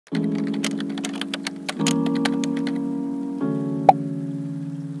Hello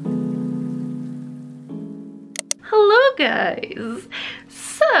guys!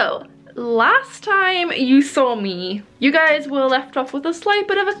 So, last time you saw me, you guys were left off with a slight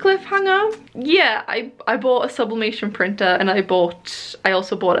bit of a cliffhanger. Yeah, I bought a sublimation printer and I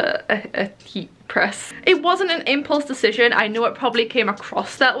also bought a heat press. It wasn't an impulse decision. I know it probably came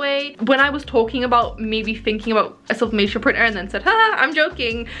across that way. When I was talking about maybe thinking about a sublimation printer and then said, haha, I'm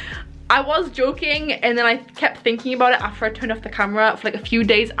joking. I was joking, and then I kept thinking about it after I turned off the camera for like a few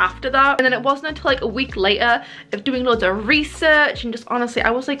days after that. And then it wasn't until like a week later of doing loads of research and just honestly,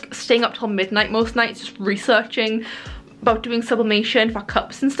 I was like staying up till midnight most nights just researching about doing sublimation for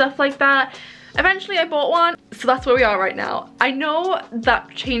cups and stuff like that. Eventually I bought one, so that's where we are right now. I know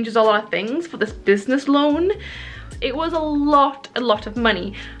that changes a lot of things for this business loan. It was a lot of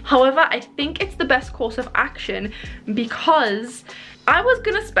money. However, I think it's the best course of action because I was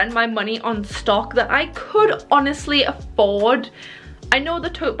gonna spend my money on stock that I could honestly afford. I know the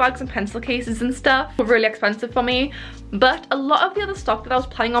tote bags and pencil cases and stuff were really expensive for me, but a lot of the other stock that I was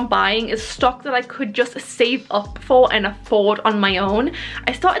planning on buying is stock that I could just save up for and afford on my own.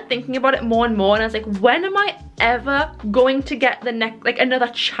 I started thinking about it more and more, and I was like, when am I ever going to get the another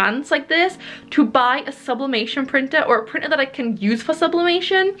chance like this to buy a sublimation printer, or a printer that I can use for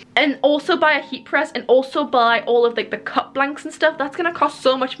sublimation, and also buy a heat press, and also buy all of like the cut blanks and stuff? That's gonna cost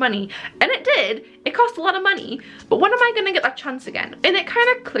so much money. And it did. It cost a lot of money, but when am I gonna get that chance again? And it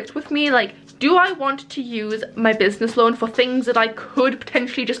kind of clicked with me, like, do I want to use my business loan for things that I could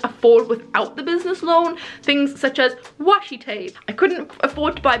potentially just afford without the business loan? Things such as washi tape. I couldn't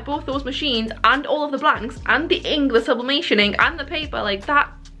afford to buy both those machines and all of the blanks and the ink, the sublimation ink and the paper. Like,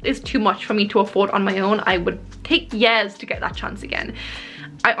 that is too much for me to afford on my own. I would take years to get that chance again.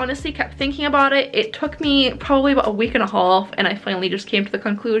 I honestly kept thinking about it. It took me probably about a week and a half, and I finally just came to the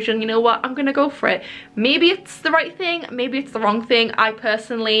conclusion, you know what, I'm gonna go for it. Maybe it's the right thing, maybe it's the wrong thing. I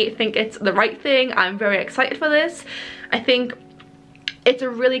personally think it's the right thing. I'm very excited for this. I think it's a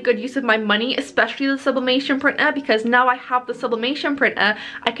really good use of my money, especially the sublimation printer, because now I have the sublimation printer,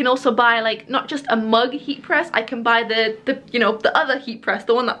 I can also buy like not just a mug heat press, I can buy the other heat press,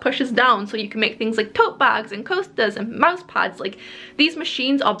 the one that pushes down, so you can make things like tote bags and coasters and mouse pads. Like, these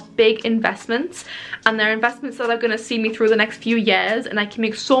machines are big investments, and they're investments that are going to see me through the next few years, and I can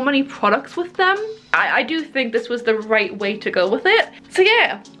make so many products with them. I do think this was the right way to go with it. So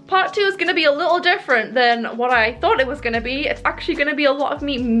yeah, part 2 is going to be a little different than what I thought it was going to be. It's actually going to be a lot of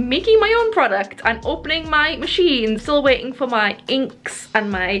me making my own product and opening my machine. Still waiting for my inks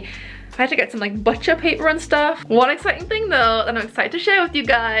and I had to get some like butcher paper and stuff. One exciting thing though that I'm excited to share with you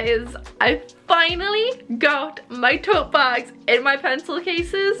guys, I finally got my tote bags in my pencil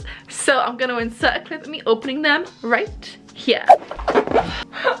cases. So I'm going to insert a clip of me opening them right here.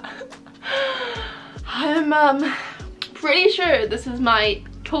 I'm pretty sure this is my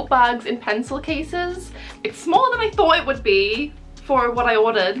tote bags in pencil cases. It's smaller than I thought it would be for what I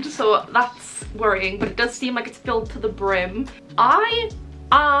ordered, so that's worrying, but it does seem like it's filled to the brim. I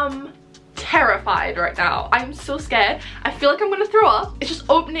am terrified right now. I'm so scared. I feel like I'm gonna throw up. It's just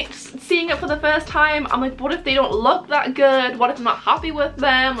opening, seeing it for the first time. I'm like, what if they don't look that good? What if I'm not happy with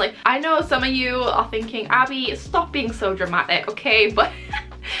them? Like, I know some of you are thinking, Abby, stop being so dramatic, okay? But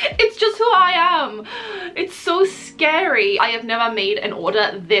it's just who I am. It's so scary. I have never made an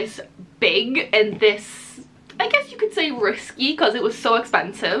order this big and this, I guess you could say, risky, because it was so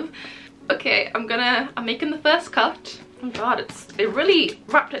expensive. Okay, I'm making the first cut. Oh god, it really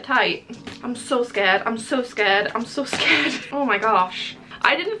wrapped it tight. I'm so scared. I'm so scared. I'm so scared. Oh my gosh.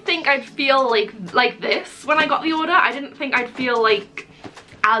 I didn't think I'd feel like this when I got the order. I didn't think I'd feel like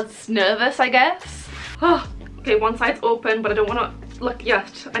as nervous, I guess. Oh, okay, one side's open, but I don't want to look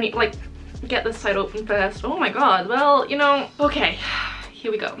yet. I need like get this side open first. Oh my god. Well, you know, okay.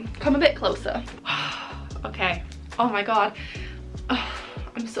 Here we go. Come a bit closer. Okay. Oh my god. Oh,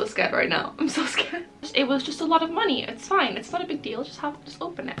 I'm so scared right now. I'm so scared. It was just a lot of money. It's fine. It's not a big deal. Just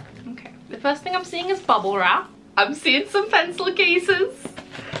open it. Okay. The first thing I'm seeing is bubble wrap. I'm seeing some pencil cases.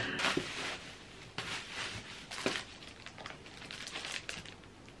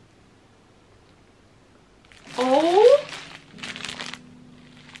 Oh.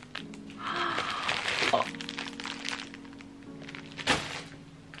 Oh.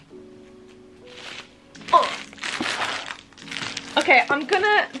 Oh. Okay, I'm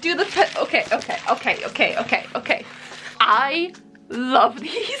gonna do the okay. I love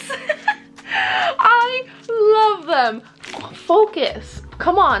these. I love them. Oh, focus.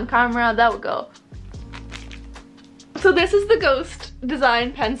 Come on, camera. There we go. So this is the Ghost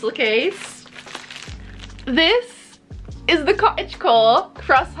design pencil case. This is the cottagecore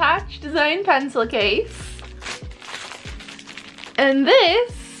crosshatch design pencil case. And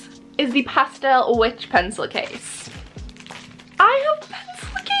this is the pastel witch pencil case. I have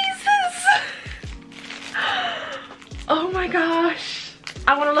pencil cases! Oh my gosh.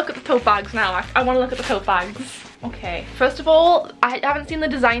 I want to look at the tote bags now. I want to look at the tote bags. Okay, first of all, I haven't seen the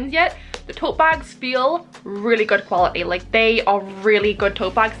designs yet. The tote bags feel really good quality. Like, they are really good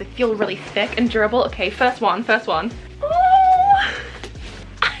tote bags. They feel really thick and durable. Okay, first one. Oh!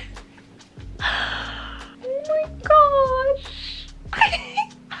 Oh my gosh.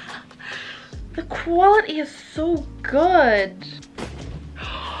 The quality is so good.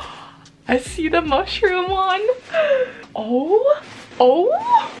 I see the mushroom one. Oh.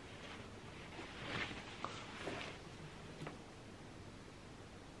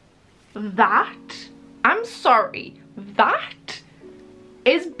 That, I'm sorry, that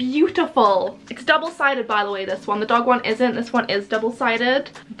is beautiful. It's double-sided, by the way, this one. The dog one isn't. This one is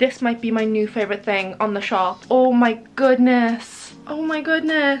double-sided. This might be my new favorite thing on the shop. Oh my goodness. Oh my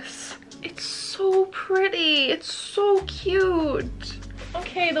goodness. It's so pretty. It's so cute.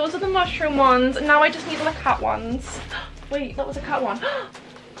 Okay, those are the mushroom ones. Now I just need the cat ones. Wait, that was a cat one.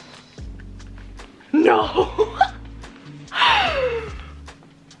 No.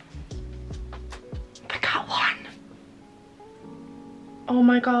 The cat one. Oh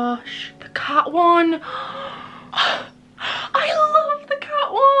my gosh, the cat one. I love the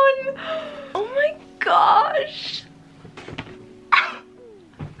cat one. Oh my gosh.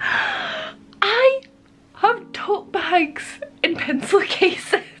 I have tote bags and pencil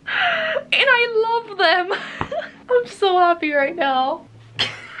cases and I love them. I'm so happy right now.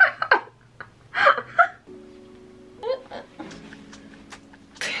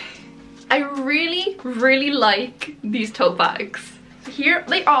 I really like these tote bags. Here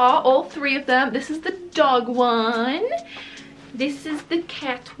they are, all three of them. This is the dog one, this is the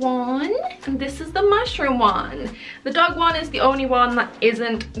cat one, and this is the mushroom one. The dog one is the only one that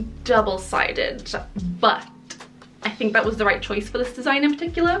isn't double-sided, but I think that was the right choice for this design in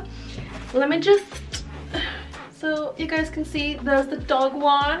particular. Let me just, so you guys can see, there's the dog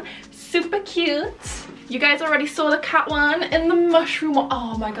one, super cute. You guys already saw the cat one and the mushroom one.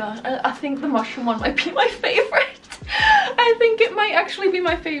 Oh my god, I think the mushroom one might be my favorite. I think it might actually be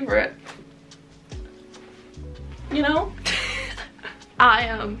my favorite. You know? I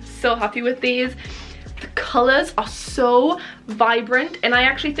am so happy with these. The colors are so vibrant and I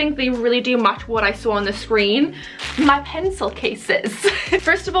actually think they really do match what I saw on the screen. My pencil cases.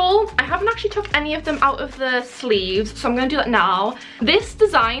 First of all, I haven't actually took any of them out of the sleeves, so I'm gonna do that now. This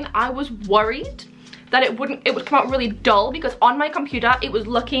design, I was worried that it would come out really dull because on my computer it was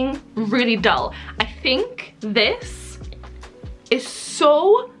looking really dull. I think this is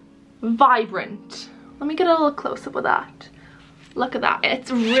so vibrant. Let me get a little close up with that. Look at that. It's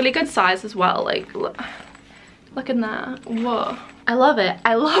a really good size as well. Like, look at that. Whoa. I love it.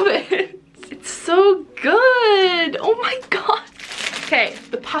 I love it. It's so good. Oh my god. Okay,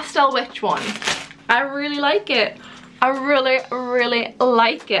 the pastel witch one. I really like it. I really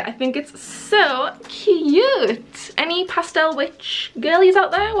like it. I think it's so cute. Any pastel witch girlies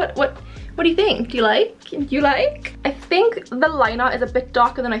out there? What do you think? Do you like? Do you like? I think the liner is a bit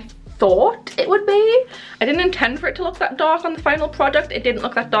darker than I thought it would be. I didn't intend for it to look that dark on the final product. It didn't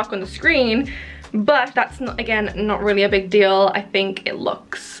look that dark on the screen, but that's not, again, not really a big deal. I think it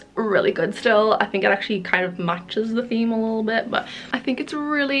looks really good still. I think it actually kind of matches the theme a little bit, but I think it's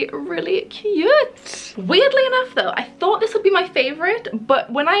really cute. Weirdly enough though, I thought this would be my favorite,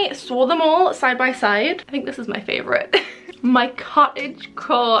 but when I saw them all side by side, I think this is my favorite. My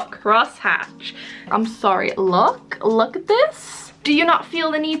cottagecore crosshatch. I'm sorry, look at this. Do you not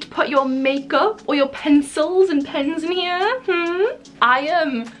feel the need to put your makeup or your pencils and pens in here? I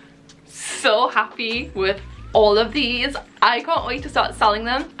am so happy with all of these. I can't wait to start selling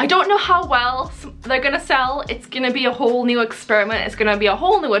them. I don't know how well they're gonna sell. It's gonna be a whole new experiment. It's gonna be a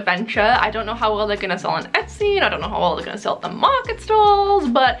whole new adventure. I don't know how well they're gonna sell on Etsy, and I don't know how well they're gonna sell at the market stalls,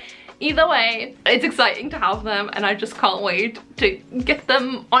 but either way, it's exciting to have them and I just can't wait to get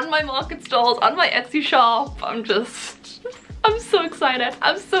them on my market stalls, on my Etsy shop. I'm so excited.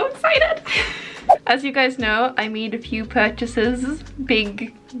 I'm so excited. As you guys know, I made a few purchases,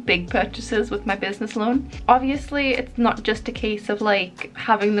 big purchases with my business loan. Obviously, it's not just a case of like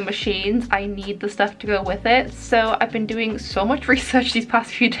having the machines. I need the stuff to go with it. So I've been doing so much research these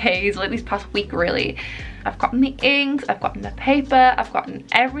past few days, like these past week really. I've gotten the inks, I've gotten the paper, I've gotten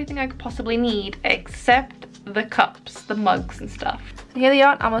everything I could possibly need except the cups, the mugs and stuff. So here they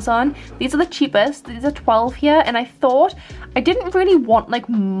are on Amazon. These are the cheapest. These are 12 here, and I thought I didn't really want like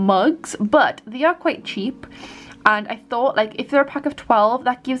mugs, but they are quite cheap. and I thought like if they're a pack of 12,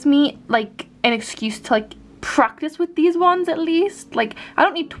 that gives me like an excuse to like practice with these ones at least. Like I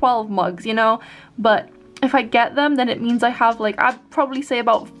don't need 12 mugs, you know, but if I get them, then it means I have like, I'd probably say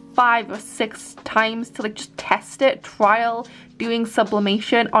about 5 or 6 times to like just test it, trial doing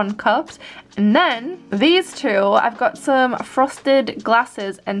sublimation on cups. And then these two, I've got some frosted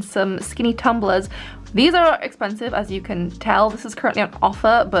glasses and some skinny tumblers. These are expensive, as you can tell. This is currently on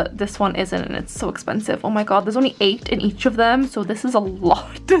offer, but this one isn't, and it's so expensive. Oh my god, there's only 8 in each of them, so this is a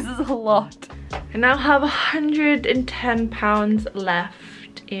lot. This is a lot. I now have £110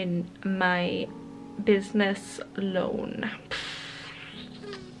 left in my business loan.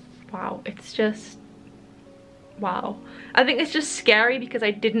 Wow, it's just, wow. I think it's just scary because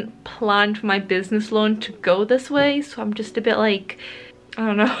I didn't plan for my business loan to go this way, so I'm just a bit like, I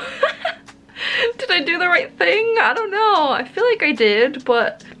don't know. Did I do the right thing? I don't know. I feel like I did,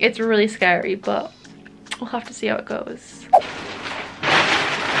 but it's really scary, but we'll have to see how it goes.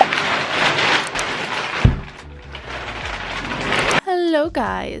 Hello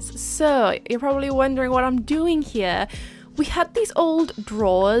guys. So you're probably wondering what I'm doing here. We had these old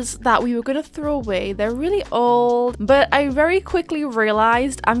drawers that we were gonna throw away. They're really old, but I very quickly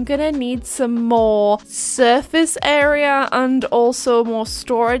realized I'm gonna need some more surface area and also more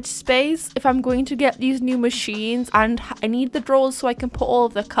storage space if I'm going to get these new machines, and I need the drawers so I can put all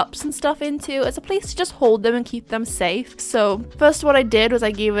of the cups and stuff into as a place to just hold them and keep them safe. So first what I did was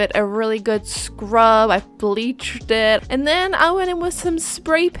I gave it a really good scrub, I bleached it, and then I went in with some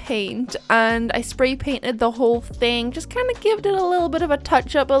spray paint and I spray painted the whole thing, just kind of give it a little bit of a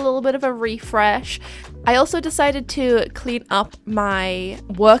touch up, a little bit of a refresh. I also decided to clean up my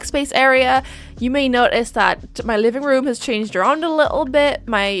workspace area. You may notice that my living room has changed around a little bit.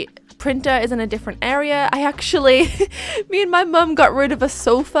 My printer is in a different area. I actually, me and my mum got rid of a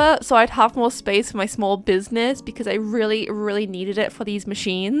sofa so I'd have more space for my small business because I really needed it for these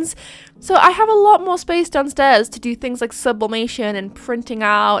machines. So I have a lot more space downstairs to do things like sublimation and printing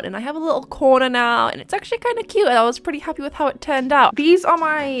out, and I have a little corner now, and it's actually kind of cute, and I was pretty happy with how it turned out. These are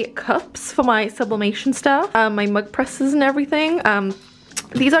my cups for my sublimation stuff, my mug presses and everything.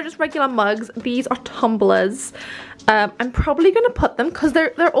 These are just regular mugs. These are tumblers. I'm probably gonna put them because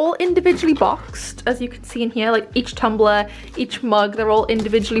they're all individually boxed, as you can see in here. Like each tumbler, each mug, they're all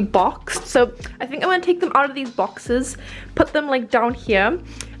individually boxed. So I think I'm gonna take them out of these boxes, put them like down here.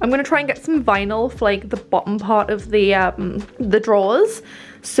 I'm gonna try and get some vinyl for like the bottom part of the drawers,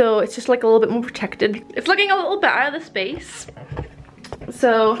 so it's just like a little bit more protected. It's looking a little better, the space.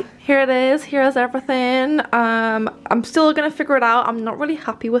 So here it is, here's everything. I'm still gonna figure it out. I'm not really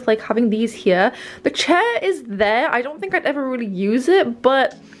happy with like having these here. The chair is there. I don't think I'd ever really use it,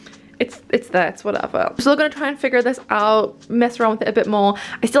 but it's there, it's whatever. I'm still gonna try and figure this out, mess around with it a bit more.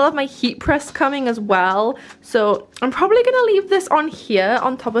 I still have my heat press coming as well, so I'm probably gonna leave this on here,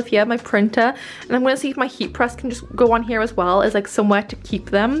 on top of here, my printer, and I'm gonna see if my heat press can just go on here as well as like somewhere to keep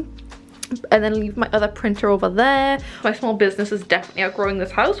them. And then leave my other printer over there. My small business is definitely outgrowing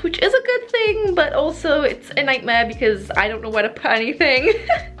this house, which is a good thing, but also it's a nightmare because I don't know where to put anything.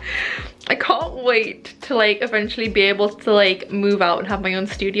 I can't wait to like eventually be able to like move out and have my own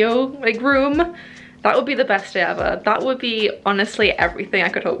studio like room. That would be the best day ever. That would be honestly everything I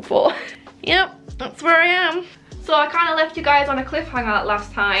could hope for. Yep, that's where I am. So I kind of left you guys on a cliffhanger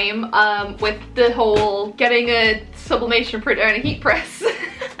last time with the whole getting a sublimation printer and a heat press.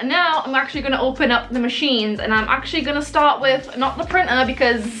 And now I'm actually going to open up the machines, and I'm actually going to start with not the printer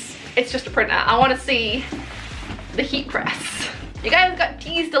because it's just a printer. I want to see the heat press. You guys got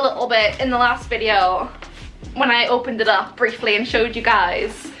teased a little bit in the last video when I opened it up briefly and showed you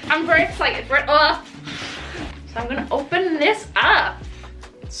guys. I'm very excited for it. So I'm going to open this up.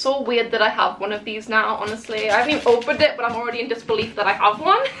 It's so weird that I have one of these now, honestly. I haven't even opened it, but I'm already in disbelief that I have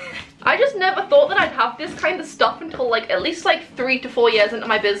one. I just never thought that I'd have this kind of stuff until like at least like 3 to 4 years into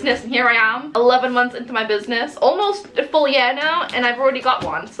my business, and here I am 11 months into my business, almost a full year now, and I've already got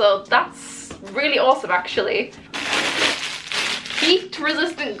one, so that's really awesome actually. Heat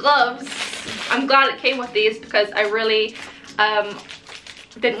resistant gloves. I'm glad it came with these because I really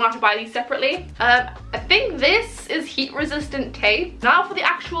didn't want to buy these separately. I think this is heat resistant tape. Now for the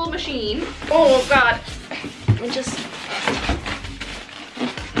actual machine. Oh god, let me just...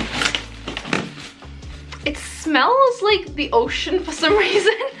 It smells like the ocean for some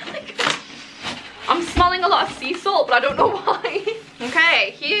reason. Like, I'm smelling a lot of sea salt, but I don't know why. Okay,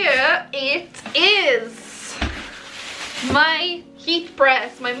 here it is. My heat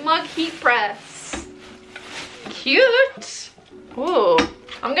press, my mug heat press. Cute. Ooh,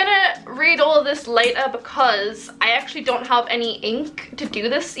 I'm gonna read all of this later because I actually don't have any ink to do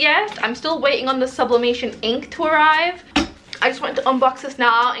this yet. I'm still waiting on the sublimation ink to arrive. I just wanted to unbox this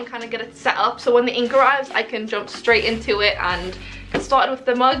now and kind of get it set up so when the ink arrives I can jump straight into it and get started with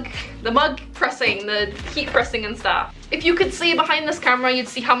the mug pressing, the heat pressing and stuff. If you could see behind this camera, you'd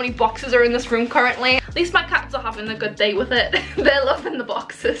see how many boxes are in this room currently. At least my cats are having a good day with it. They're loving the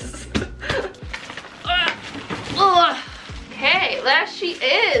boxes. Okay, there she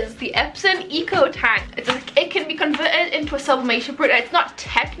is, the Epson Eco Tank. It can be converted into a sublimation printer. It's not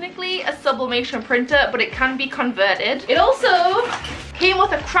technically a sublimation printer, but it can be converted. It also came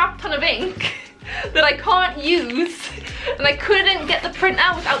with a crap ton of ink that I can't use, and I couldn't get the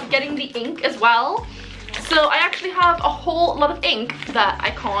printer without getting the ink as well. So I actually have a whole lot of ink that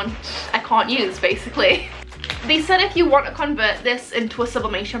I can't use basically. They said if you want to convert this into a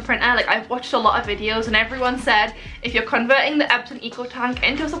sublimation printer, like I've watched a lot of videos and everyone said if you're converting the Epson Eco Tank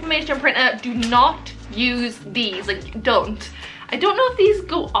into a sublimation printer, do not use these, like don't. I don't know if these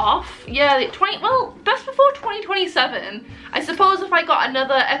go off. Yeah, well, that's before 2027. I suppose if I got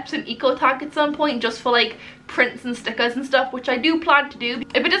another Epson Eco Tank at some point just for like prints and stickers and stuff, which I do plan to do.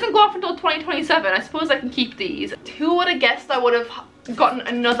 If it doesn't go off until 2027, I suppose I can keep these. Who would have guessed I would have gotten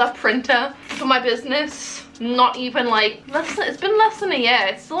another printer for my business? Not even like, it's been less than a year.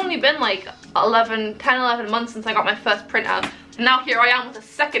 It's still only been like 10, 11 months since I got my first printer. And now here I am with a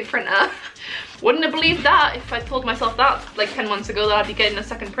second printer. Wouldn't have believed that if I told myself that like 10 months ago that I'd be getting a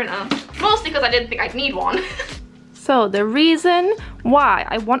second printer. Mostly because I didn't think I'd need one. So the reason why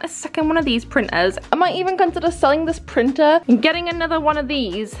I want a second one of these printers, I might even consider selling this printer and getting another one of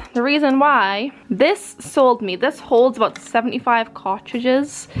these. The reason why, this sold me, this holds about 75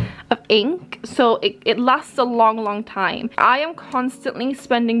 cartridges of ink, so it lasts a long time. I am constantly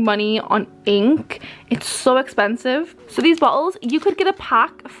spending money on ink. It's so expensive. So these bottles, you could get a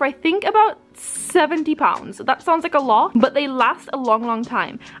pack for I think about £70. That sounds like a lot, but they last a long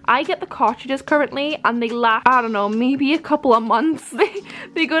time. I get the cartridges currently and they last, I don't know, maybe a couple of months.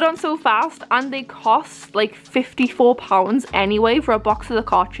 They go down so fast and they cost like £54 anyway for a box of the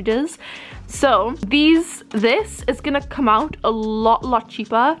cartridges. So this is gonna come out a lot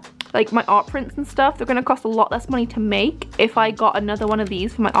cheaper. Like my art prints and stuff, they're gonna cost a lot less money to make if I got another one of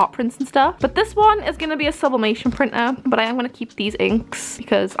these for my art prints and stuff. But this one is gonna be a sublimation printer, but I am gonna keep these inks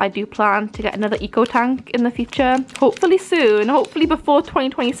because I do plan to get another Eco Tank in the future. Hopefully soon, hopefully before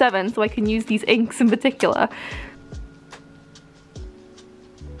 2027, so I can use these inks in particular.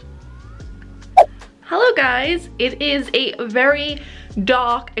 Hello guys, it is a very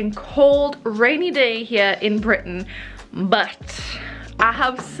dark and cold, rainy day here in Britain, but I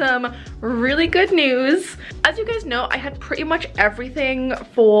have some really good news. As you guys know, I had pretty much everything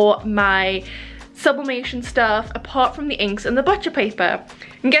for my sublimation stuff apart from the inks and the butcher paper.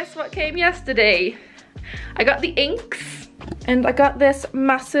 And guess what came yesterday? I got the inks and I got this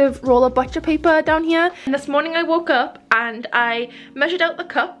massive roll of butcher paper down here. And this morning I woke up and I measured out the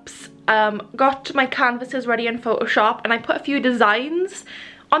cups, got my canvases ready in Photoshop, and I put a few designs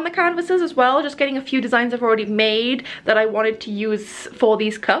on the canvases as well, just getting a few designs I've already made that I wanted to use for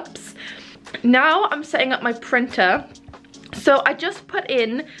these cups. Now I'm setting up my printer. So I just put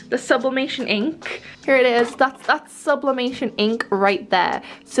in the sublimation ink. Here it is, that's sublimation ink right there.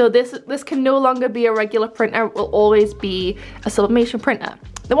 So this can no longer be a regular printer, it will always be a sublimation printer.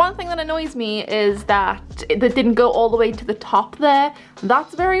 The one thing that annoys me is that it didn't go all the way to the top there.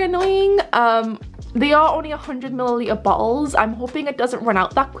 That's very annoying. They are only 100ml bottles. I'm hoping it doesn't run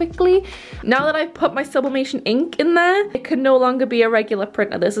out that quickly. Now that I've put my sublimation ink in there, it can no longer be a regular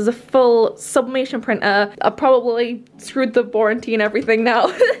printer. This is a full sublimation printer. I probably screwed the warranty and everything now.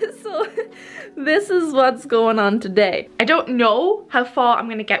 So this is what's going on today. I don't know how far I'm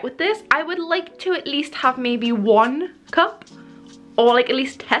gonna get with this. I would like to at least have maybe one cup, or like at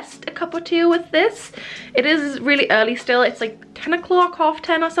least test a cup or two with this. It is really early still, it's like 10 o'clock, half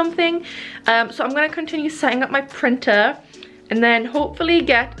 10 or something. So I'm gonna continue setting up my printer and then hopefully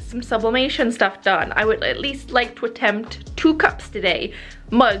get some sublimation stuff done. I would at least like to attempt 2 cups today.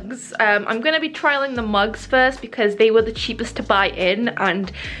 Mugs, I'm gonna be trialing the mugs first because they were the cheapest to buy in,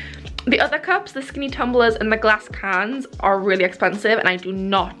 and the other cups, the skinny tumblers and the glass cans, are really expensive and I do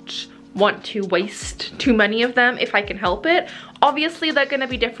not want to waste too many of them if I can help it. Obviously they're going to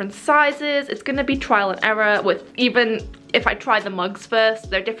be different sizes, it's going to be trial and error with, even if I try the mugs first,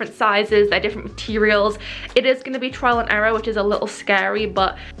 they're different sizes, they're different materials. It is going to be trial and error, which is a little scary,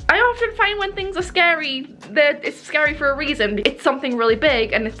 but I often find when things are scary, it's scary for a reason. It's something really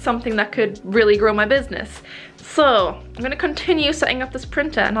big and it's something that could really grow my business. So I'm going to continue setting up this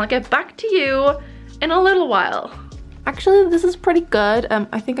printer and I'll get back to you in a little while. Actually, this is pretty good.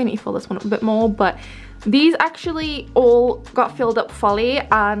 I think I need to fill this one up a bit more, but these actually all got filled up fully,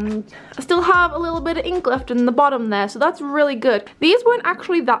 and I still have a little bit of ink left in the bottom there, so that's really good. These weren't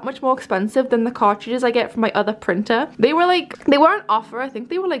actually that much more expensive than the cartridges I get from my other printer. They were on offer. I think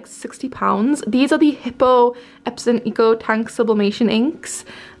they were like £60. These are the Hippo Epson Eco Tank Sublimation inks.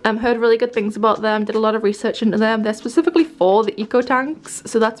 Heard really good things about them, did a lot of research into them. They're specifically for the eco tanks,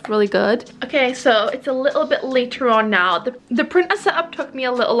 so that's really good. Okay, so it's a little bit later on now. The printer setup took me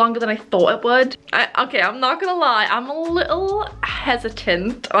a little longer than I thought it would. Okay, I'm not gonna lie, I'm a little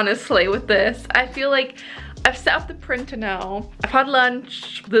hesitant, honestly, with this. I feel like I've set up the printer now. I've had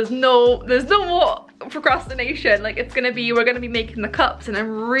lunch. There's no more procrastination. Like, we're gonna be making the cups, and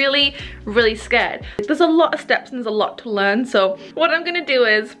I'm really, really scared. There's a lot of steps and there's a lot to learn. So what I'm gonna do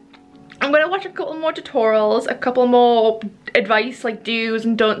is I'm gonna watch a couple more tutorials, a couple more advice, like do's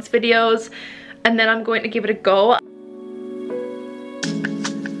and don'ts videos, and then I'm going to give it a go.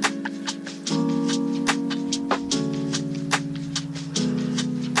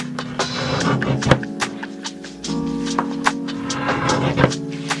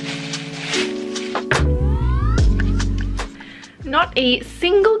 Not a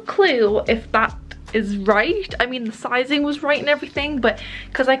single clue if that is right. I mean, the sizing was right and everything, but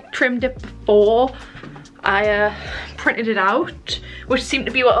because I trimmed it before I printed it out, which seemed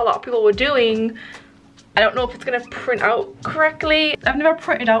to be what a lot of people were doing, I don't know if it's gonna print out correctly. I've never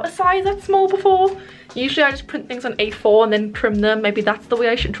printed out a size that small before. Usually I just print things on A4 and then trim them. Maybe that's the way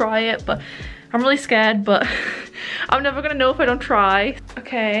I should try it, but I'm really scared, but I'm never gonna know if I don't try.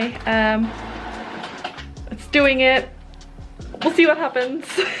 Okay, it's doing it. We'll see what happens.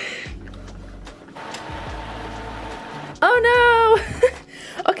 Oh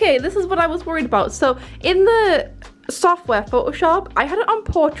no! Okay, this is what I was worried about. So in the software Photoshop, I had it on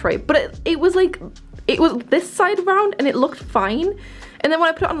portrait, but it was this side around and it looked fine. And then when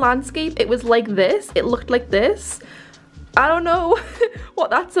I put it on landscape, it was like this. It looked like this. I don't know what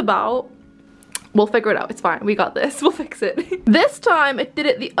that's about. We'll figure it out. It's fine. We got this. We'll fix it. This time it did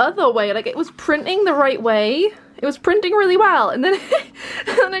it the other way. Like, it was printing the right way. It was printing really well, and then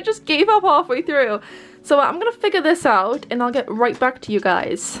and I just gave up halfway through. So I'm gonna figure this out and I'll get right back to you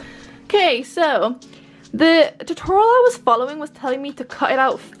guys. Okay, so the tutorial I was following was telling me to cut it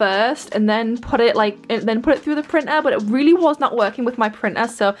out first and then put it through the printer, but it really was not working with my printer,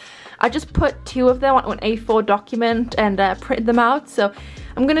 so I just put 2 of them on an A4 document and printed them out. So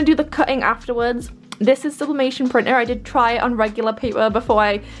I'm gonna do the cutting afterwards. This is sublimation printer. I did try it on regular paper before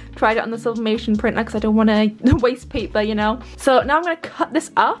I tried it on the sublimation printer because I don't want to waste paper, you know. So now I'm going to cut this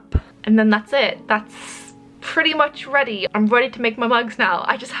up, and then that's it. That's pretty much ready. I'm ready to make my mugs now.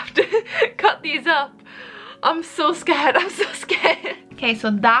 I just have to cut these up. I'm so scared. I'm so scared. Okay, so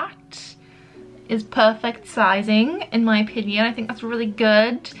that is perfect sizing in my opinion. I think that's really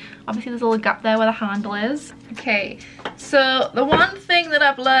good. Obviously there's a little gap there where the handle is. Okay, so the one thing that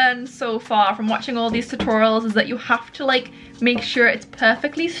I've learned so far from watching all these tutorials is that you have to like make sure it's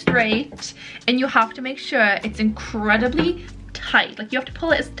perfectly straight, and you have to make sure it's incredibly tight. Like, you have to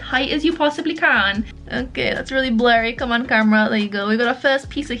pull it as tight as you possibly can. Okay, that's really blurry. Come on camera, there you go. We got our first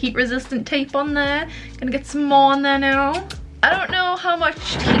piece of heat resistant tape on there. Gonna get some more on there now. I don't know how much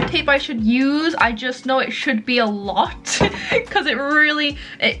heat tape I should use. I just know it should be a lot because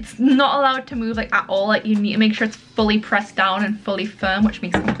it's not allowed to move like at all. Like, you need to make sure it's fully pressed down and fully firm, which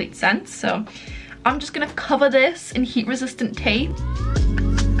makes complete sense. So I'm just gonna cover this in heat resistant tape.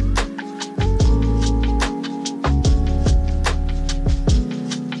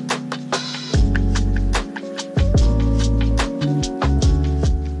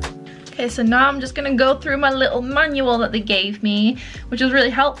 Okay, so now I'm just gonna go through my little manual that they gave me, which is really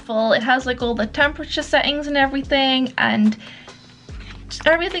helpful. It has like all the temperature settings and everything, and just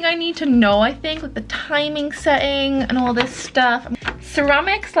everything I need to know, I think, like the timing setting and all this stuff.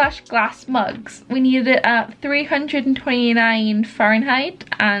 Ceramic/glass mugs. We needed it at 329 Fahrenheit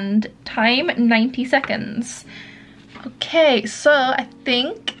and time 90 seconds. Okay, so I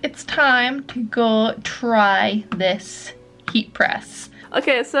think it's time to go try this heat press.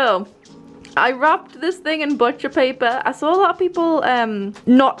 Okay, so I wrapped this thing in butcher paper. I saw a lot of people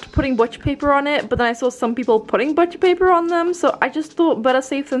not putting butcher paper on it, but then I saw some people putting butcher paper on them, so I just thought better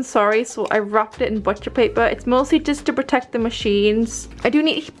safe than sorry, so I wrapped it in butcher paper. It's mostly just to protect the machines. I do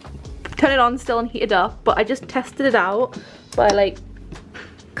need to turn it on still and heat it up, but I just tested it out by like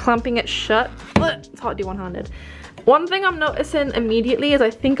clamping it shut. It's hard to do one-handed. One thing I'm noticing immediately is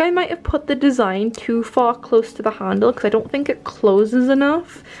I think I might have put the design too far close to the handle because I don't think it closes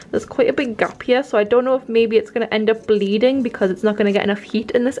enough. There's quite a big gap here, so I don't know if maybe it's going to end up bleeding because it's not going to get enough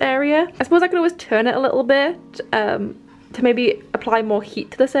heat in this area. I suppose I could always turn it a little bit to maybe apply more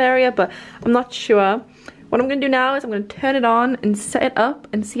heat to this area, but I'm not sure. What I'm going to do now is I'm going to turn it on and set it up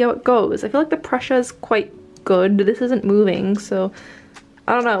and see how it goes. I feel like the pressure is quite good. This isn't moving, so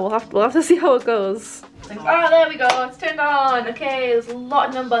I don't know. We'll have to see how it goes. Oh, there we go. It's turned on. Okay, there's a lot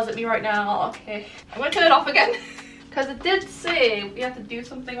of numbers at me right now. Okay, I'm going to turn it off again because it did say we had to do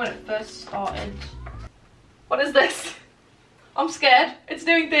something when it first started. What is this? I'm scared. It's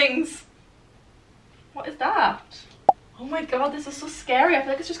doing things. What is that? Oh my god, this is so scary. I feel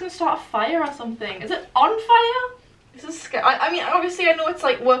like it's just gonna start a fire or something. Is it on fire? This is scary. I mean, obviously I know it's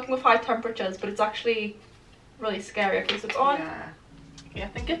like working with high temperatures, but it's actually really scary. Okay, so it's on. Yeah. Okay, I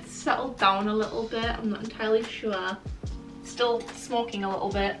think it's settled down a little bit. I'm not entirely sure. Still smoking a little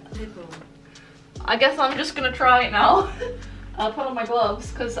bit. I guess I'm just gonna try it now. I'll put on my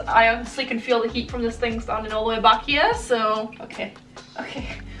gloves because I honestly can feel the heat from this thing standing all the way back here. So, okay. Okay.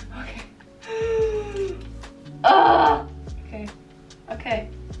 Okay.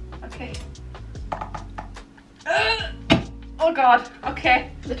 Oh god.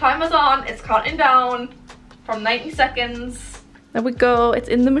 Okay. The timer's on. It's counting down from 90 seconds. There we go. It's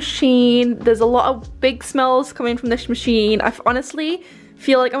in the machine. There's a lot of big smells coming from this machine. I honestly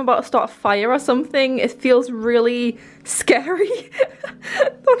feel like I'm about to start a fire or something. It feels really scary.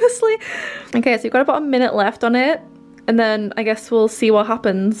 Honestly. Okay, so you've got about a minute left on it. And then I guess we'll see what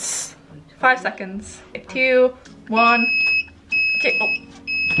happens. 5 seconds. 2, 1. Okay. Oh.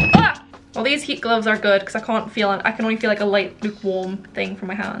 Ah! Well, these heat gloves are good because I can only feel like a light lukewarm thing from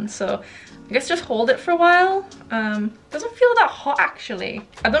my hands. So I guess just hold it for a while. Doesn't feel that hot actually.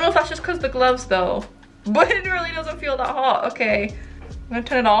 I don't know if that's just because of the gloves though, but it really doesn't feel that hot. Okay, I'm gonna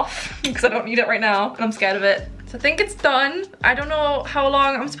turn it off because I don't need it right now and I'm scared of it. So I think it's done. I don't know how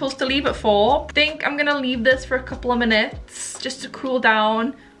long I'm supposed to leave it for. I think I'm gonna leave this for a couple of minutes just to cool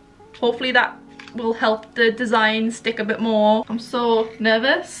down. Hopefully that will help the design stick a bit more. I'm so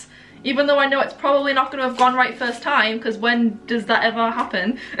nervous, even though I know it's probably not going to have gone right first time, because when does that ever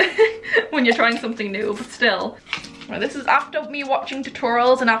happen when you're trying something new? But still. Well, this is after me watching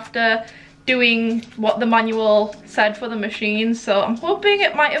tutorials and after doing what the manual said for the machine, so I'm hoping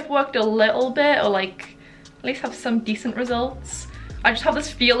it might have worked a little bit, or like at least have some decent results. I just have this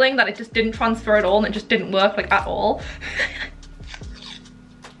feeling that it just didn't transfer at all and it just didn't work like at all.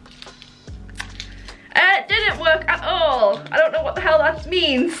 It didn't work at all. I don't know what the hell that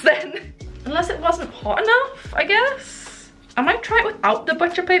means then. Unless it wasn't hot enough, I guess. I might try it without the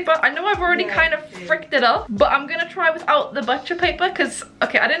butcher paper. I know I've already kind of fricked it up, but I'm gonna try without the butcher paper because,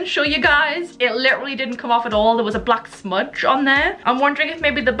 okay, I didn't show you guys. It literally didn't come off at all. There was a black smudge on there. I'm wondering if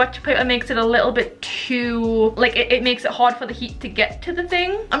maybe the butcher paper makes it a little bit too, like it makes it hard for the heat to get to the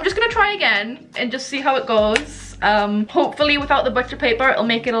thing. I'm just gonna try again and just see how it goes. Hopefully without the butcher paper it'll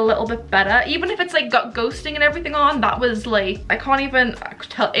make it a little bit better. Even if it's like got ghosting and everything on, that was like, I can't even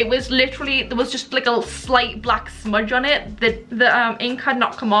tell. It was literally, there was just like a slight black smudge on it. The ink had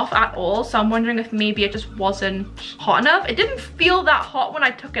not come off at all, so I'm wondering if maybe it just wasn't hot enough. It didn't feel that hot when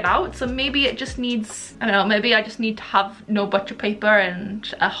I took it out, so maybe it just needs, I don't know, maybe I just need to have no butcher paper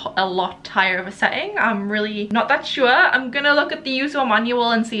and a lot higher of a setting. I'm really not that sure. I'm gonna look at the user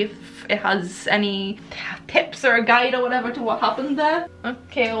manual and see if it has any tips or a guide or whatever to what happened there.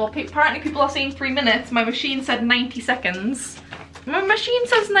 Okay, well apparently people are saying 3 minutes. My machine said 90 seconds. My machine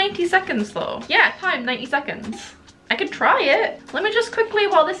says 90 seconds though. Yeah, time 90 seconds. I could try it. Let me just quickly,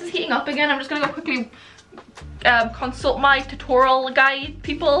 while this is heating up again, I'm just gonna go quickly consult my tutorial guide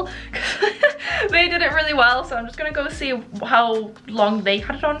people. They did it really well, so I'm just gonna go see how long they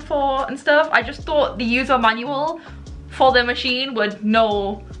had it on for and stuff. I just thought the user manual for the machine would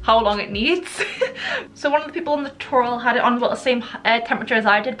know how long it needs. So one of the people in the tutorial had it on about the same temperature as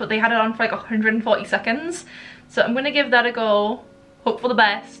I did, but they had it on for like 140 seconds. So I'm gonna give that a go, hope for the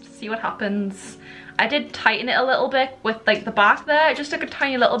best, see what happens. I did tighten it a little bit with like the back there. I just took a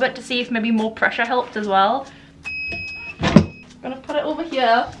tiny little bit to see if maybe more pressure helped as well. I'm gonna put it over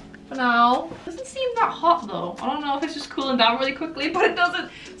here for now. Doesn't seem that hot though. I don't know if it's just cooling down really quickly, but it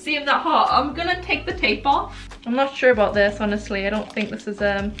doesn't seem that hot. I'm gonna take the tape off. I'm not sure about this, honestly. I don't think this is,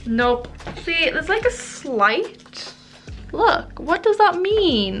 nope. See, there's like a slight, look, what does that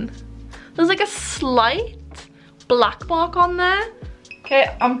mean? There's like a slight black mark on there.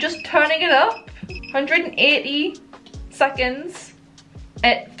 Okay, I'm just turning it up. 180 seconds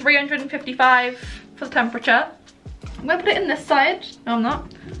at 355 for the temperature. I'm gonna put it in this side. No, I'm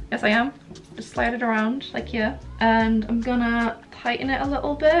not. Yes, I am. Just slide it around like here. And I'm gonna tighten it a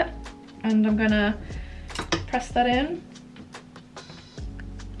little bit. And I'm gonna press that in.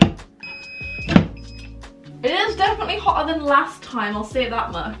 It is definitely hotter than last time, I'll say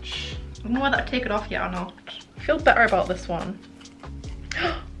that much. I don't know whether I'd take it off yet or not. I feel better about this one.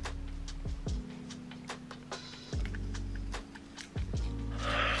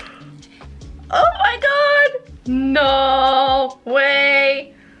 Oh my god! No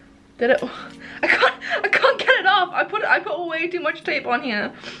way! Did it? I can't get it off. I put way too much tape on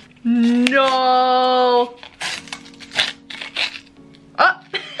here. No! Oh!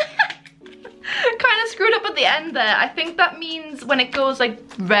 Kind of screwed up at the end there. I think that means when it goes like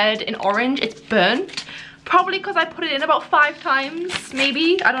red and orange, it's burnt. Probably because I put it in about 5 times,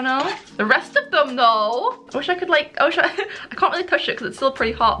 maybe, I don't know. The rest of them though, I wish I could like, I can't really touch it because it's still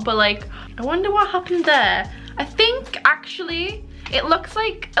pretty hot, but like, I wonder what happened there. I think actually, it looks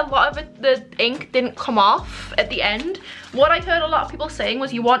like a lot of it, the ink didn't come off at the end. What I heard a lot of people saying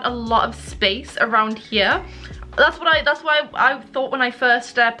was you want a lot of space around here. That's why I thought when I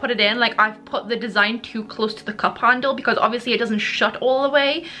first put it in, like I've put the design too close to the cup handle because obviously it doesn't shut all the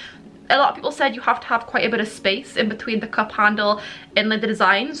way. A lot of people said you have to have quite a bit of space in between the cup handle and the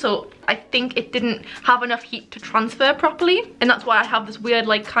design, so I think it didn't have enough heat to transfer properly, and that's why I have this weird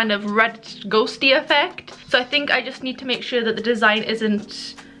like kind of red ghosty effect. So I think I just need to make sure that the design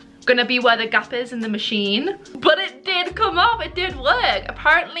isn't gonna be where the gap is in the machine. But it did come off, it did work.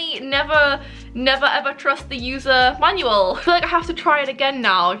 Apparently never ever trust the user manual. I feel like I have to try it again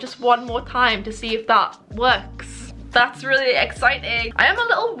now, just one more time to see if that works. That's really exciting. I am a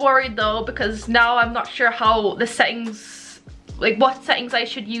little worried though because now I'm not sure how the settings, like what settings I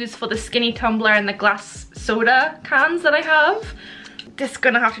should use for the skinny tumbler and the glass soda cans that I have. This is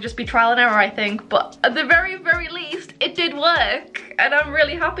gonna have to just be trial and error, I think, but at the very least it did work and I'm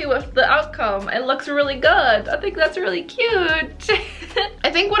really happy with the outcome. It looks really good. I think that's really cute. I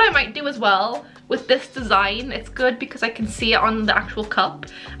think what I might do as well with this design, it's good because I can see it on the actual cup.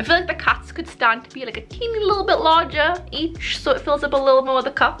 I feel like the cats could stand to be like a teeny little bit larger each, so it fills up a little more of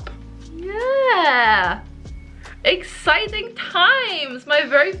the cup. Yeah, exciting times. My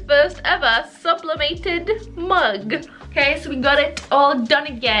very first ever sublimated mug. Okay, so we got it all done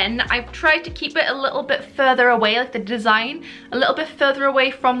again. I've tried to keep it a little bit further away, like the design, a little bit further away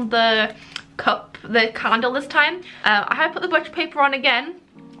from the cup, the candle this time. I have put the butcher paper on again.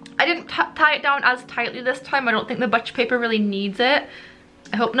 I didn't tie it down as tightly this time. I don't think the butcher paper really needs it.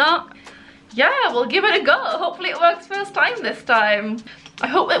 I hope not. Yeah, we'll give it a go. Hopefully it works first time this time. I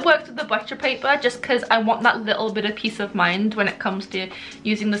hope it works with the butcher paper just because I want that little bit of peace of mind when it comes to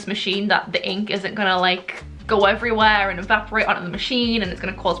using this machine, that the ink isn't gonna like go everywhere and evaporate onto the machine and it's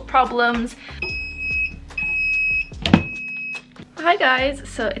gonna cause problems. Hi guys,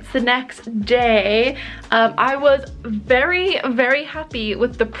 so it's the next day. I was very happy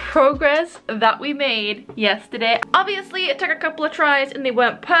with the progress that we made yesterday. Obviously it took a couple of tries and they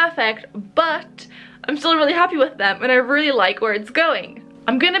weren't perfect, but I'm still really happy with them and I really like where it's going.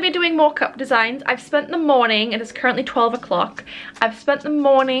 I'm going to be doing more cup designs. I've spent the morning, it is currently 12 o'clock. I've spent the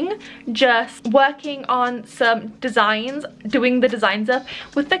morning just working on some designs, doing the designs up.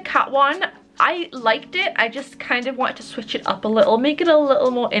 With the cat one, I liked it. I just kind of wanted to switch it up a little, make it a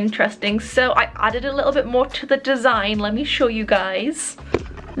little more interesting. So I added a little bit more to the design. Let me show you guys.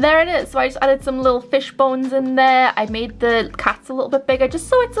 There it is. So I just added some little fish bones in there. I made the cats a little bit bigger just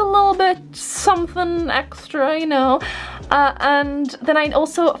so it's a little bit something extra, you know. And then I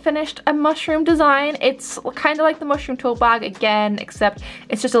also finished a mushroom design. It's kind of like the mushroom tote bag again, except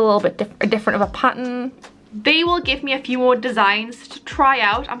it's just a little bit different of a pattern. They will give me a few more designs to try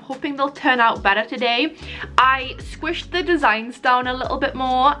out. I'm hoping they'll turn out better today. I squished the designs down a little bit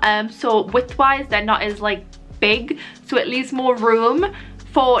more, so width-wise they're not as like big, so it leaves more room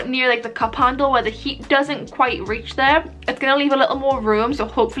for near like the cup handle where the heat doesn't quite reach there. It's gonna leave a little more room, so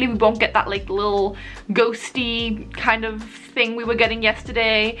hopefully we won't get that like little ghosty kind of thing we were getting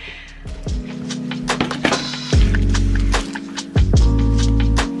yesterday.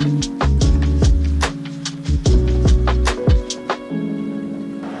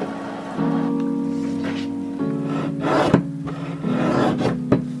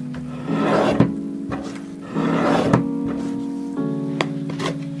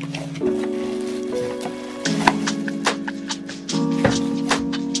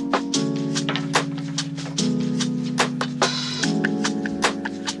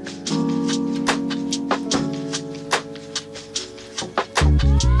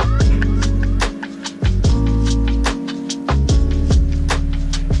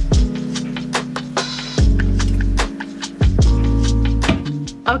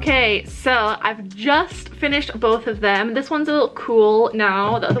 Okay, so I've just finished both of them. This one's a little cool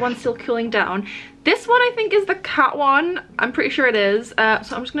now, the other one's still cooling down. This one I think is the cat one, I'm pretty sure it is. So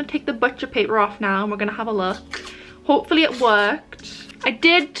I'm just gonna take the butcher paper off now and we're gonna have a look. Hopefully it worked. I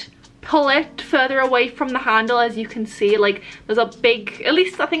did pull it further away from the handle, as you can see. Like there's a big, at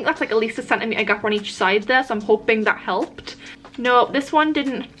least I think that's like at least a centimeter gap on each side there, so I'm hoping that helped. No, this one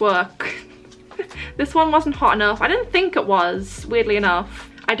didn't work. This one wasn't hot enough. I didn't think it was, weirdly enough.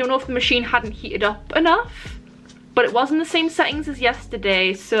 I don't know if the machine hadn't heated up enough, but it was in the same settings as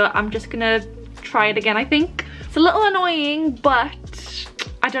yesterday, so I'm just gonna try it again, I think. It's a little annoying, but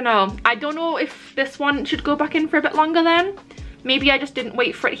I don't know. I don't know if this one should go back in for a bit longer then. Maybe I just didn't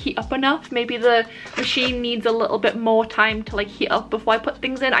wait for it to heat up enough. Maybe the machine needs a little bit more time to like heat up before I put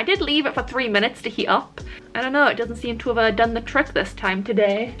things in. I did leave it for 3 minutes to heat up. I don't know, it doesn't seem to have done the trick this time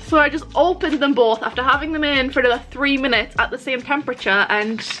today. So I just opened them both after having them in for another 3 minutes at the same temperature,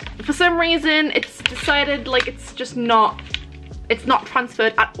 and for some reason it's decided like it's not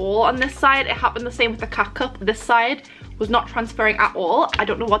transferred at all on this side. It happened the same with the cat cup. This side was not transferring at all. I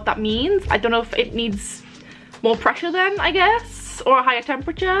don't know what that means. I don't know if it needs more pressure then, I guess, or a higher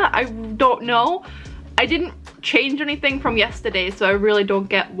temperature. I don't know. I didn't change anything from yesterday, so I really don't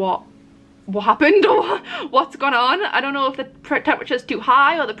get what happened or what's gone on. I don't know if the temperature is too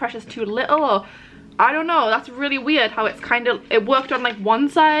high or the pressure's too little, or I don't know. That's really weird how it's kind of, it worked on like one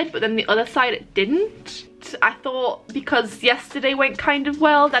side, but then the other side it didn't. I thought because yesterday went kind of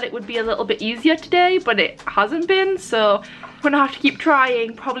well that it would be a little bit easier today, but it hasn't been, so I'm gonna have to keep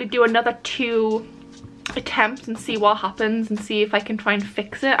trying, probably do another 2 attempts and see what happens and see if I can try and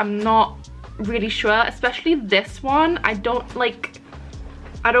fix it. I'm not really sure, especially this one. I don't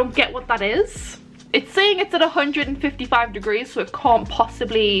get what that is. It's saying it's at 155 degrees, so it can't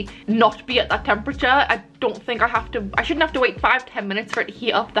possibly not be at that temperature. I don't think I shouldn't have to wait 5-10 minutes for it to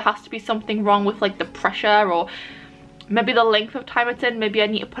heat up. There has to be something wrong with like the pressure, or maybe the length of time it's in. Maybe I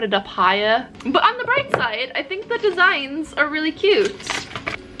need to put it up higher. But on the bright side, I think the designs are really cute.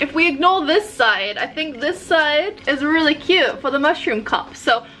 If we ignore this side, I think this side is really cute for the mushroom cup.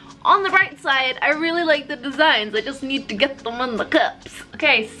 So on the bright side, I really like the designs. I just need to get them on the cups.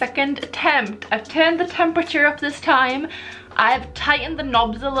 Okay, second attempt. I've turned the temperature up this time. I've tightened the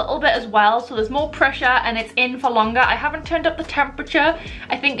knobs a little bit as well, so there's more pressure and it's in for longer. I haven't turned up the temperature.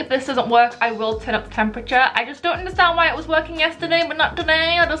 I think if this doesn't work, I will turn up the temperature. I just don't understand why it was working yesterday but not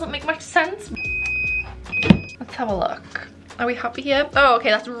today. It doesn't make much sense. Let's have a look. Are we happy here? Oh, okay,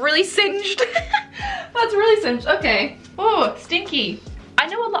 that's really singed. That's really singed, okay. Oh, stinky. I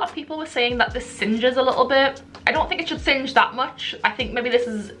know a lot of people were saying that this singes a little bit. I don't think it should singe that much. I think maybe this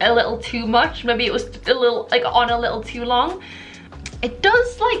is a little too much. Maybe it was a little, like, on a little too long. It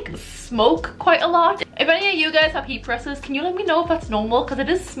does, like, smoke quite a lot. If any of you guys have heat presses, can you let me know if that's normal? Because it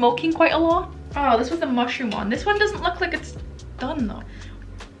is smoking quite a lot. Oh, this was the mushroom one. This one doesn't look like it's done, though.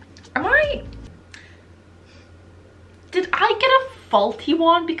 Did I get a faulty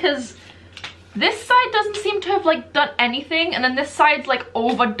one? Because this side doesn't seem to have like done anything, and then this side's like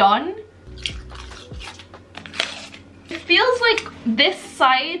overdone. It feels like this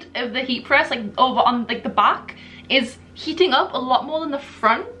side of the heat press, like over on like the back, is heating up a lot more than the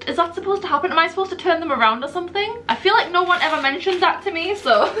front. Is that supposed to happen? Am I supposed to turn them around or something? I feel like no one ever mentioned that to me,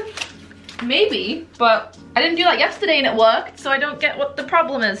 so maybe, but I didn't do that yesterday and it worked, so I don't get what the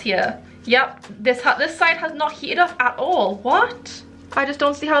problem is here. Yep, this side has not heated up at all. What? I just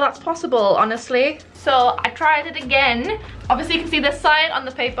don't see how that's possible, honestly. So I tried it again. Obviously you can see this side on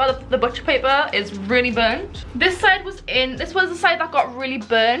the paper, the butcher paper is really burnt. This side was this was the side that got really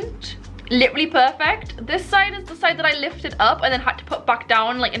burnt. Literally perfect. This side is the side that I lifted up and then had to put back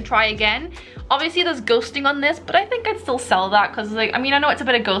down, like, and try again. Obviously there's ghosting on this, but I think I'd still sell that because, like, I mean, I know it's a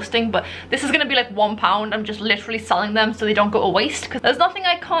bit of ghosting, but this is gonna be like £1. I'm just literally selling them so they don't go to waste, because there's nothing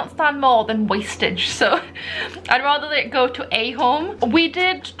I can't stand more than wastage. So I'd rather let it go to a home. We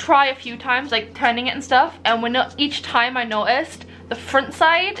did try a few times, like, turning it and stuff, and each time I noticed the front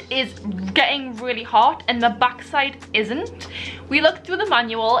side is getting really hot and the back side isn't. We looked through the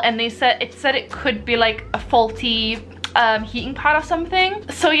manual and it said it could be like a faulty heating pad or something.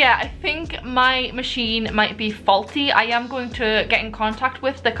 So yeah, I think my machine might be faulty. I am going to get in contact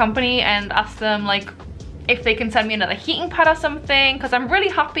with the company and ask them, like, if they can send me another heating pad or something, because I'm really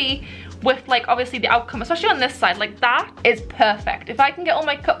happy with, like, obviously the outcome, especially on this side. Like, that is perfect. If I can get all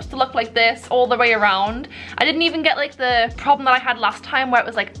my cups to look like this all the way around. I didn't even get, like, the problem that I had last time where it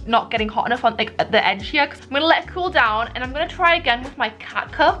was, like, not getting hot enough on, like, at the edge here. I'm gonna let it cool down and I'm gonna try again with my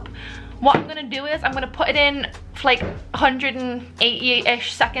cat cup. what I'm gonna do is I'm gonna put it in for like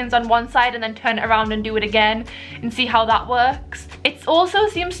 180-ish seconds on one side and then turn it around and do it again and see how that works. It also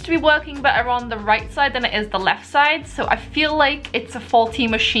seems to be working better on the right side than it is the left side, so I feel like it's a faulty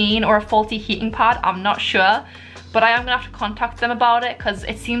machine or a faulty heating pad, I'm not sure. But I am gonna have to contact them about it because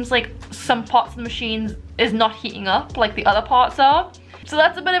it seems like some parts of the machine is not heating up like the other parts are. So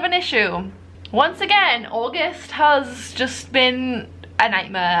that's a bit of an issue. Once again, August has just been a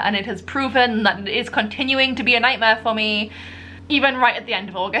nightmare, and it has proven that it is continuing to be a nightmare for me, even right at the end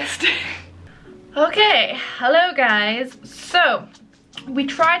of August. Okay, hello guys. So, we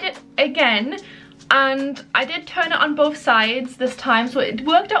tried it again, and I did turn it on both sides this time, so it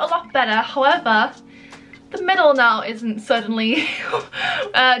worked out a lot better. However, the middle now isn't suddenly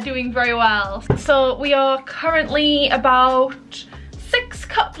doing very well. So we are currently about 6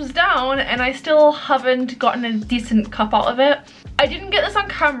 cups down, and I still haven't gotten a decent cup out of it. I didn't get this on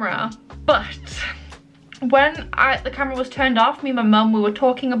camera, but when the camera was turned off, me and my mum, we were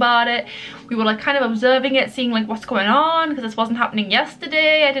talking about it. We were like kind of observing it, seeing like what's going on, because this wasn't happening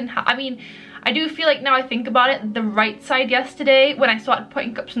yesterday. I mean, I do feel like now I think about it, the right side yesterday, when I started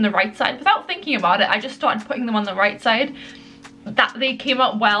putting cups on the right side, without thinking about it, I just started putting them on the right side, that they came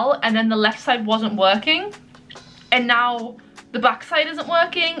out well, and then the left side wasn't working. And now the back side isn't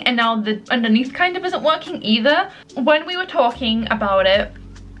working, and now the underneath kind of isn't working either. When we were talking about it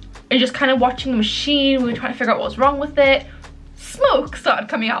and just kind of watching the machine, we were trying to figure out what was wrong with it, smoke started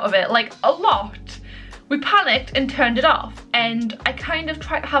coming out of it, like a lot. We panicked and turned it off, and I kind of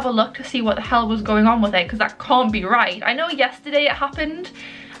tried to have a look to see what the hell was going on with it, because that can't be right. I know yesterday it happened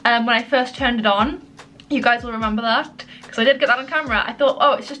when I first turned it on. You guys will remember that, because I did get that on camera. I thought,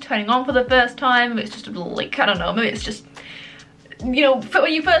 oh, it's just turning on for the first time. It's just like, I don't know, maybe it's just, you know,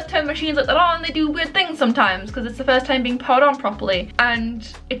 when you first turn machines like that on, they do weird things sometimes because it's the first time being powered on properly.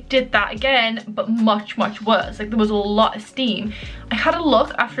 And it did that again, but much, much worse. Like, there was a lot of steam. I had a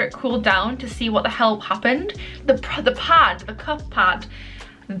look after it cooled down to see what the hell happened. The cup pad,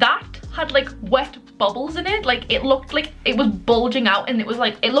 that had like wet bubbles in it. Like, it looked like it was bulging out, and it was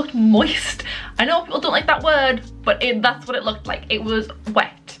like, it looked moist. I know people don't like that word, but that's what it looked like. It was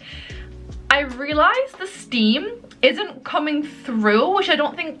wet. I realized the steam isn't coming through, which I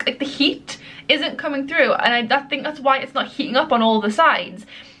don't think, like, the heat isn't coming through, and I think that's why it's not heating up on all the sides.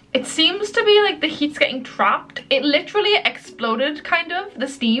 It seems to be like the heat's getting trapped. It literally exploded, kind of, the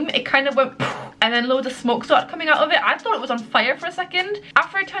steam. It kind of went poof, and then loads of smoke started coming out of it. I thought it was on fire for a second.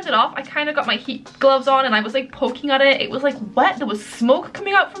 After I turned it off, I kind of got my heat gloves on, and I was like poking at it. It was like wet. There was smoke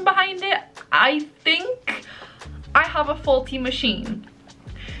coming out from behind it. I think I have a faulty machine.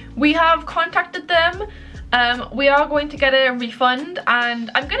 We have contacted them. We are going to get a refund, and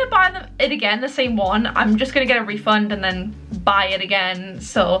I'm gonna buy it again, the same one. I'm just gonna get a refund and then buy it again.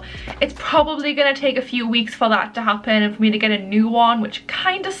 So it's probably gonna take a few weeks for that to happen and for me to get a new one, which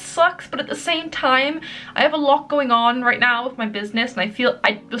kind of sucks. But at the same time, I have a lot going on right now with my business, and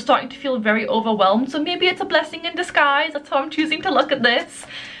I was starting to feel very overwhelmed. So maybe it's a blessing in disguise. That's how I'm choosing to look at this.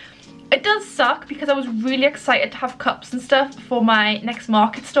 It does suck because I was really excited to have cups and stuff for my next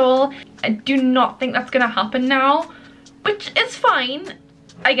market stall. I do not think that's gonna happen now, which is fine,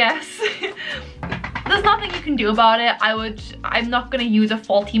 I guess. There's nothing you can do about it. I'm not gonna use a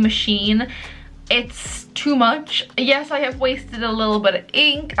faulty machine. It's too much. Yes, I have wasted a little bit of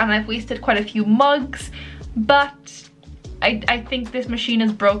ink, and I've wasted quite a few mugs, but I think this machine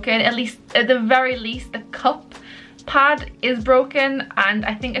is broken. At least, at the very least, the cup pad is broken, and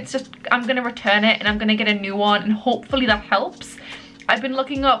I think it's just, I'm gonna return it and I'm gonna get a new one, and hopefully that helps. I've been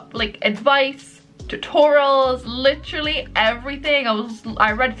looking up like advice, tutorials, literally everything.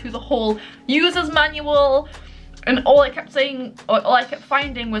 I read through the whole user's manual, and all I kept saying, or all I kept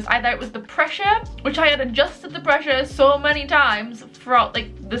finding was either it was the pressure, which I had adjusted the pressure so many times throughout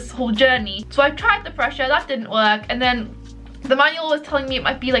like this whole journey. So I tried the pressure, that didn't work, and then the manual was telling me it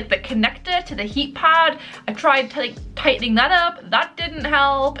might be like the connector to the heat pad. I tried tightening that up, that didn't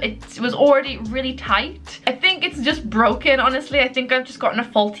help. It was already really tight. I think it's just broken, honestly. I think I've just gotten a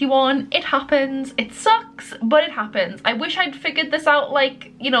faulty one. It happens, it sucks, but it happens. I wish I'd figured this out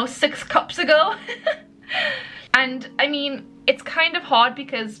like, you know, 6 cups ago. And I mean, it's kind of hard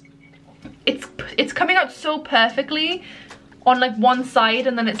because it's coming out so perfectly on like one side,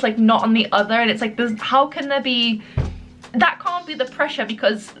 and then it's like not on the other, and it's like, how can there be that can't be the pressure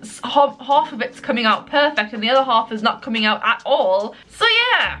because half of it's coming out perfect and the other half is not coming out at all. So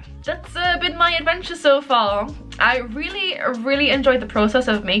yeah, that's been my adventure so far. I really enjoyed the process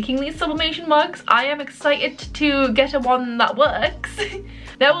of making these sublimation mugs. I am excited to get a one that works.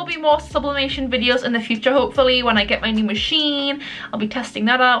 There will be more sublimation videos in the future, hopefully, when I get my new machine. I'll be testing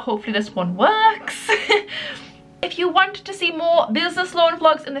that out. Hopefully this one works. If you want to see more business loan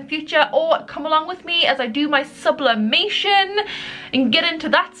vlogs in the future, or come along with me as I do my sublimation and get into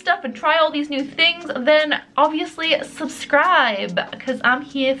that stuff and try all these new things, then obviously subscribe, because I'm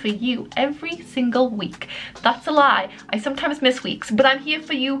here for you every single week. That's a lie. I sometimes miss weeks, but I'm here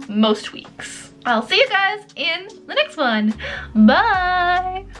for you most weeks. I'll see you guys in the next one.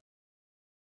 Bye!